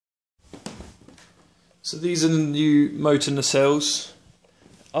So these are the new motor nacelles.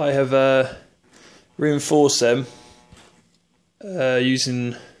 I have reinforced them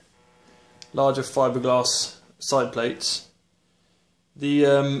using larger fiberglass side plates.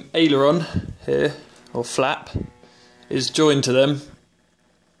 The aileron here, or flap, is joined to them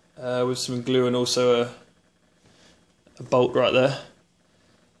with some glue and also a bolt right there.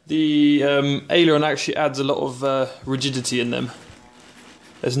 The aileron actually adds a lot of rigidity in them.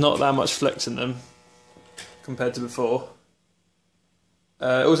 There's not that much flex in them compared to before.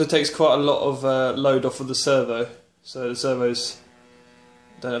 It also takes quite a lot of load off of the servo, so the servos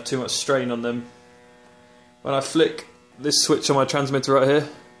don't have too much strain on them. When I flick this switch on my transmitter right here,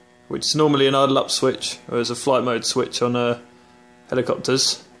 which is normally an idle up switch, or is a flight mode switch on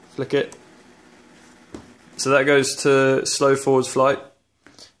helicopters, flick it. So that goes to slow forwards flight.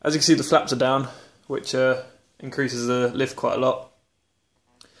 As you can see, the flaps are down, which increases the lift quite a lot.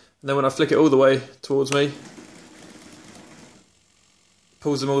 And then when I flick it all the way towards me,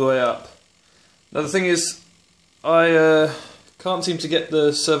 pulls them all the way up. Now the thing is, I can't seem to get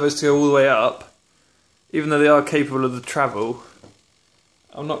the servos to go all the way up, even though they are capable of the travel.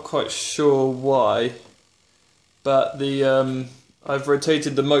 I'm not quite sure why, but the I've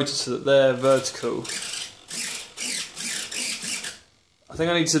rotated the motor so that they're vertical. I think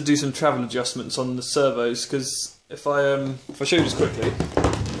I need to do some travel adjustments on the servos, because if I show you this quickly,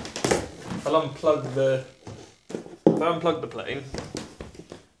 if I unplug the plane,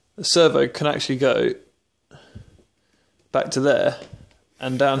 the servo can actually go back to there,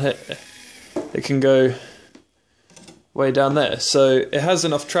 and down here it can go way down there. So it has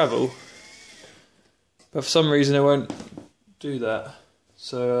enough travel, but for some reason it won't do that.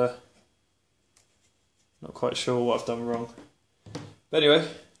 So not quite sure what I've done wrong. But anyway,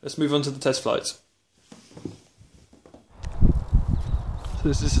 let's move on to the test flights. So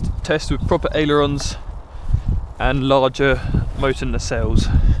this is a test with proper ailerons and larger motor nacelles,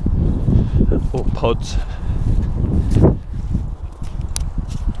 or pods.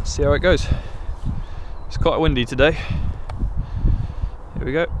 See how it goes. It's quite windy today. Here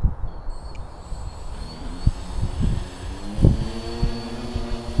we go.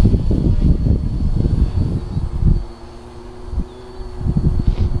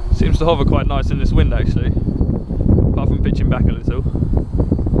 Seems to hover quite nice in this wind actually, apart from pitching back a little.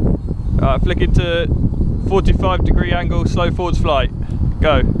 Flick it to 45-degree angle, slow forwards flight.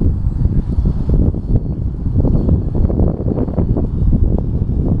 Go.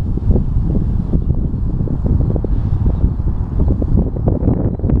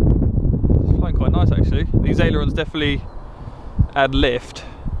 It's flying quite nice actually. These ailerons definitely add lift.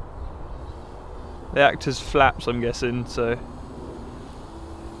 They act as flaps, I'm guessing, so.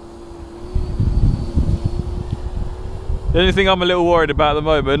 The only thing I'm a little worried about at the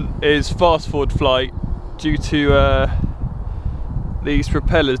moment is fast forward flight, due to these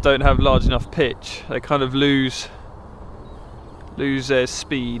propellers don't have large enough pitch. They kind of lose their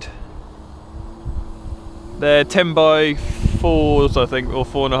speed. They're 10 by 4s I think, or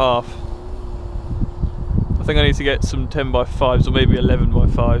 4.5. I think I need to get some 10 by 5s or maybe 11 by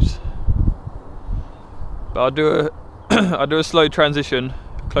 5s. But I'll do a slow transition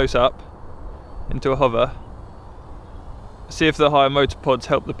close up into a hover. See if the higher motor pods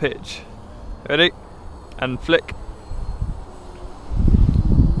help the pitch. Ready? And flick.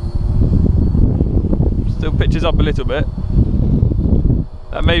 Still pitches up a little bit.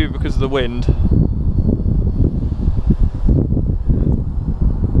 That may be because of the wind.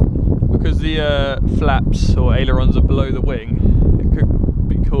 Because the flaps or ailerons are below the wing, it could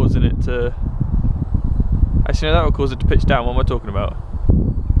be causing it to... Actually no, that will cause it to pitch down. What am I talking about?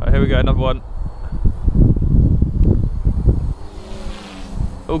 Right, here we go, another one.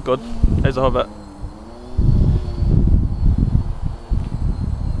 Oh god, there's a hover.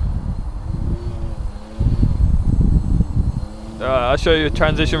 I'll show you a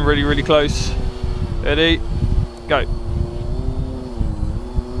transition really close. Ready? Go.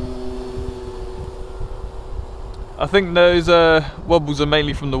 I think those wobbles are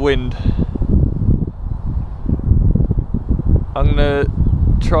mainly from the wind. I'm gonna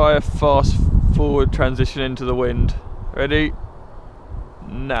try a fast forward transition into the wind. Ready?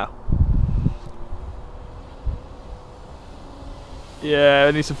 Now. Yeah,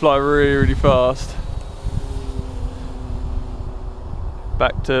 it needs to fly really fast.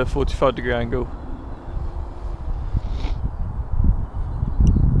 Back to 45-degree angle.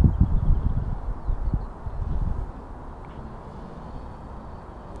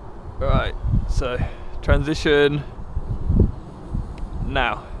 Right, so transition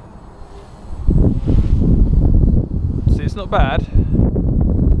now. See, it's not bad.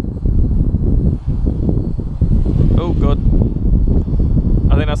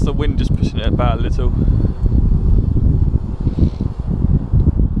 that's the wind just pushing it about a little.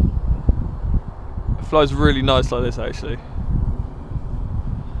 It flies really nice like this actually.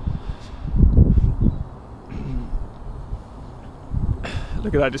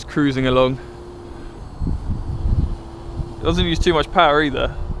 Look at that, just cruising along. It doesn't use too much power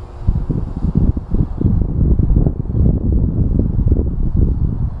either.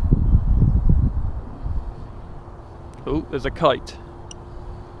 Oh, there's a kite.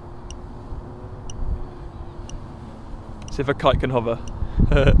 See if a kite can hover.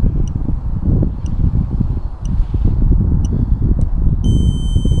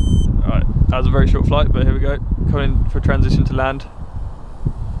 Alright, that was a very short flight, but here we go. Coming in for transition to land.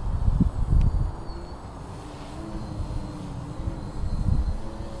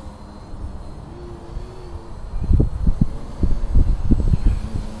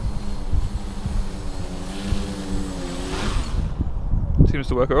 Seems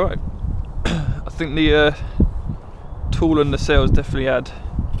to work alright. I think the tool and the sails definitely add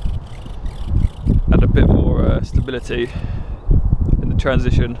a bit more stability in the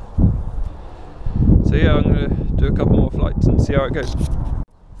transition. So yeah, I'm going to do a couple more flights and see how it goes.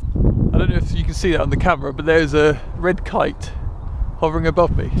 I don't know if you can see that on the camera, but there's a red kite hovering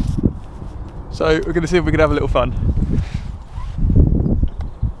above me. So we're going to see if we can have a little fun.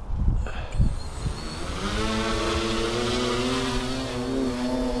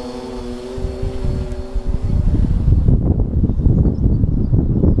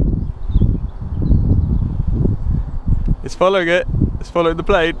 It's following it, it's following the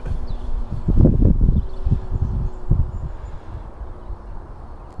plane.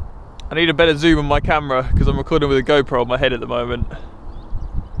 I need a better zoom on my camera because I'm recording with a GoPro on my head at the moment.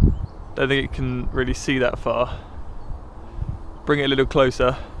 Don't think it can really see that far. Bring it a little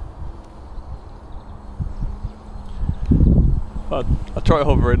closer. I'll try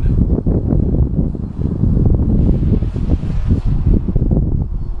hovering.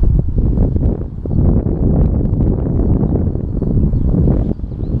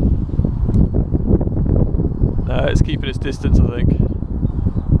 It's keeping its distance, I think.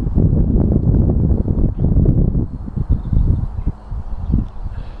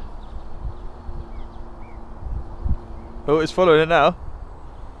 Oh, it's following it now.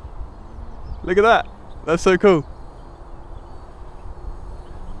 Look at that. That's so cool.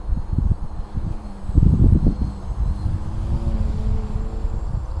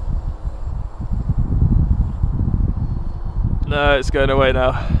 No, it's going away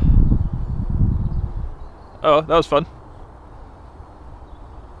now. Oh, that was fun.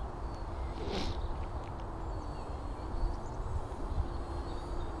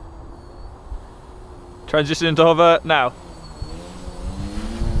 Transition into hover now.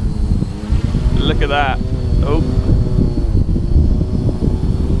 Look at that. Oh.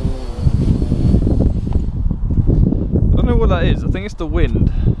 I don't know what that is. I think it's the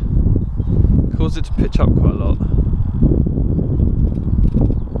wind. It caused it to pitch up quite a lot.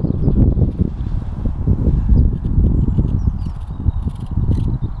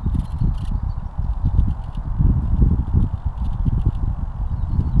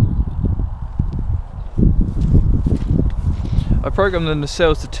 I programmed the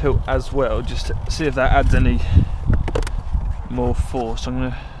sails to tilt as well, just to see if that adds any more force. I'm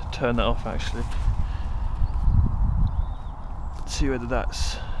going to turn that off actually. See whether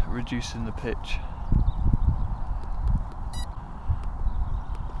that's reducing the pitch.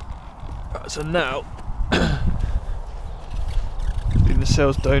 Right, so now, the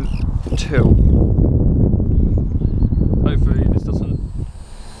sails don't tilt. Hopefully this doesn't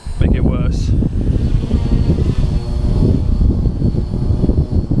make it worse.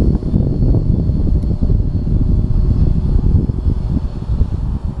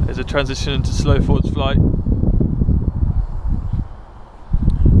 Transition into slow forwards flight.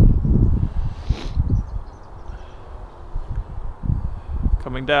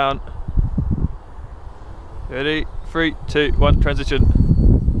 Coming down. Ready? 3, 2, 1, transition.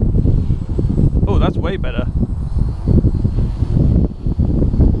 Oh, that's way better.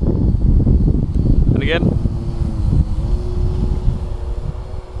 And again.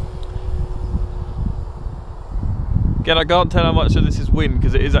 Again, I can't tell how much of this is wind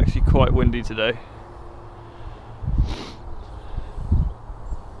because it is actually quite windy today.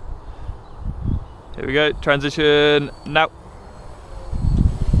 Here we go, transition now.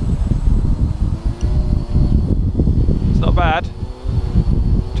 It's not bad.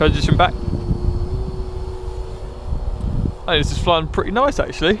 Transition back. Oh, this is flying pretty nice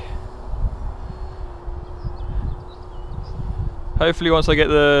actually. Hopefully once I get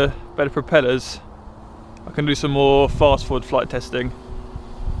the better propellers, I can do some more fast forward flight testing.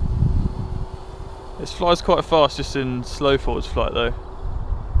 This flies quite fast just in slow forwards flight though.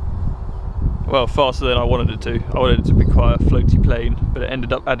 Well, faster than I wanted it to. I wanted it to be quite a floaty plane, but it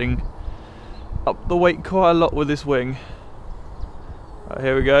ended up adding up the weight quite a lot with this wing. Right,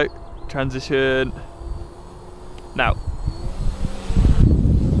 here we go. Transition. Now.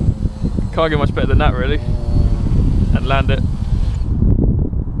 Can't get much better than that really. And land it.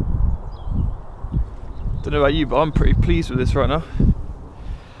 Don't know about you, but I'm pretty pleased with this right now.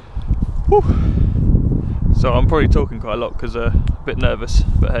 Woo. So I'm probably talking quite a lot because a bit nervous,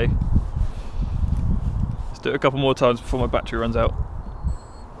 but hey. Let's do it a couple more times before my battery runs out.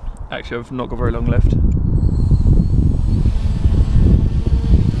 Actually, I've not got very long left.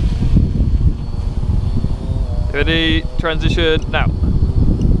 Ready, transition, now.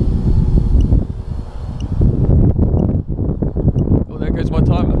 Oh, there goes my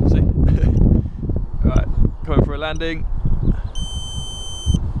timer, see? Right, coming for a landing.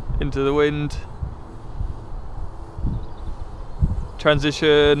 Into the wind.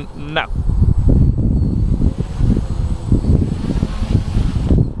 Transition, now.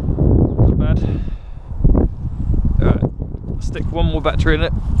 Not bad. Alright, stick one more battery in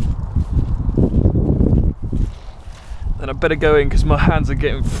it. Then I better go in because my hands are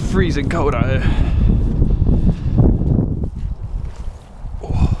getting freezing cold out here.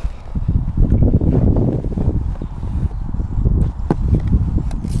 Oh.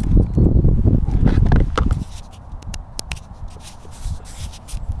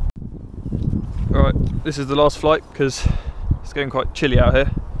 Alright, this is the last flight because it's getting quite chilly out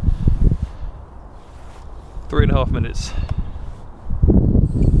here. 3.5 minutes.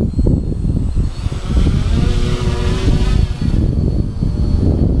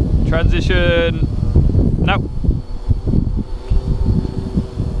 Transition now. Do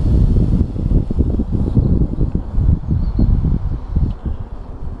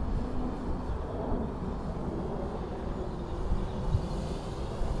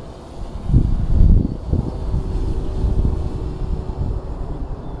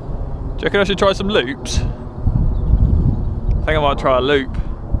you reckon I should try some loops? I think I might try a loop.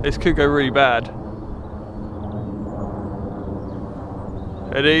 This could go really bad.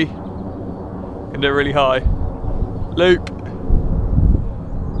 Ready? Can do it really high. Loop.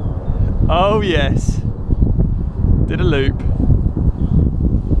 Oh yes. Did a loop.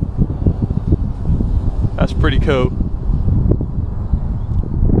 That's pretty cool.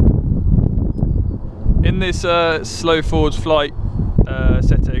 In this slow forwards flight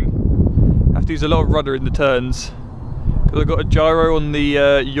setting, I have to use a lot of rudder in the turns because I've got a gyro on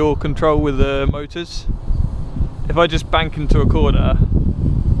the yaw control with the motors. If I just bank into a corner,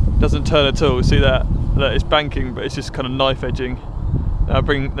 doesn't turn at all. See that? Look, it's banking, but it's just kind of knife edging.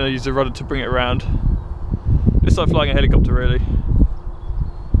 Then I use the rudder to bring it around. It's like flying a helicopter, really.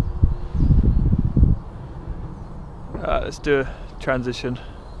 Let's do a transition.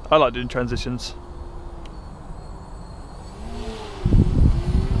 I like doing transitions.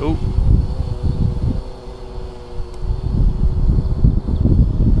 Oh.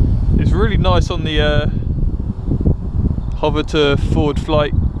 It's really nice on the hover to forward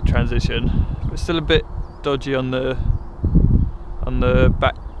flight transition. It's still a bit dodgy on the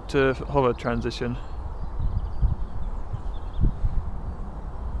back to hover transition.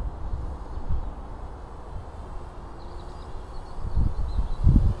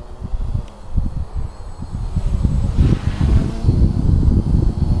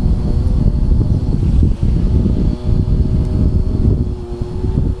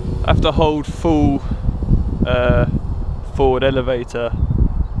 I have to hold full forward elevator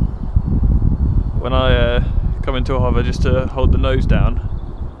when I come into a hover, just to hold the nose down,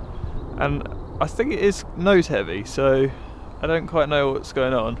 and I think it is nose heavy, so I don't quite know what's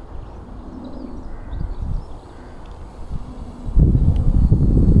going on.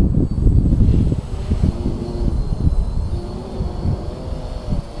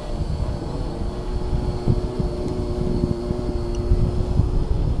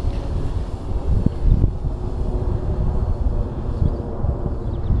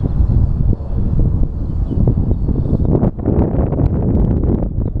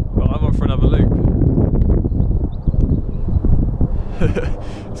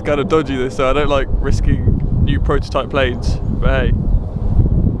 It's kind of dodgy this, so I don't like risking new prototype planes, but hey.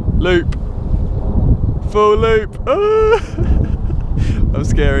 Loop! Full loop! Ah! I'm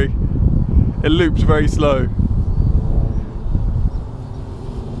scary. It loops very slow.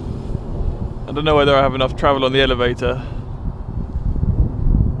 I don't know whether I have enough travel on the elevator.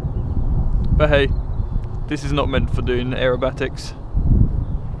 But hey, this is not meant for doing aerobatics.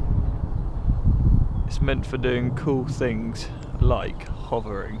 It's meant for doing cool things like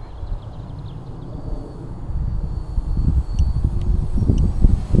hovering.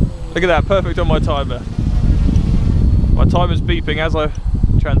 Look at that, perfect on my timer. My timer's beeping as I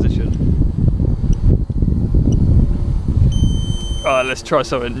transition. Alright, let's try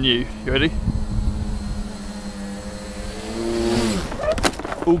something new. You ready?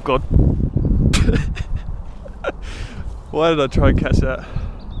 Oh god. Why did I try and catch that?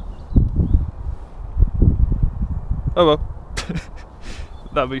 Oh well.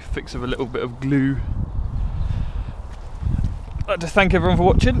 That'll be fixed with a little bit of glue. I'd like to thank everyone for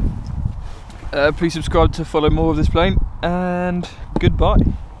watching. Please subscribe to follow more of this plane, and goodbye.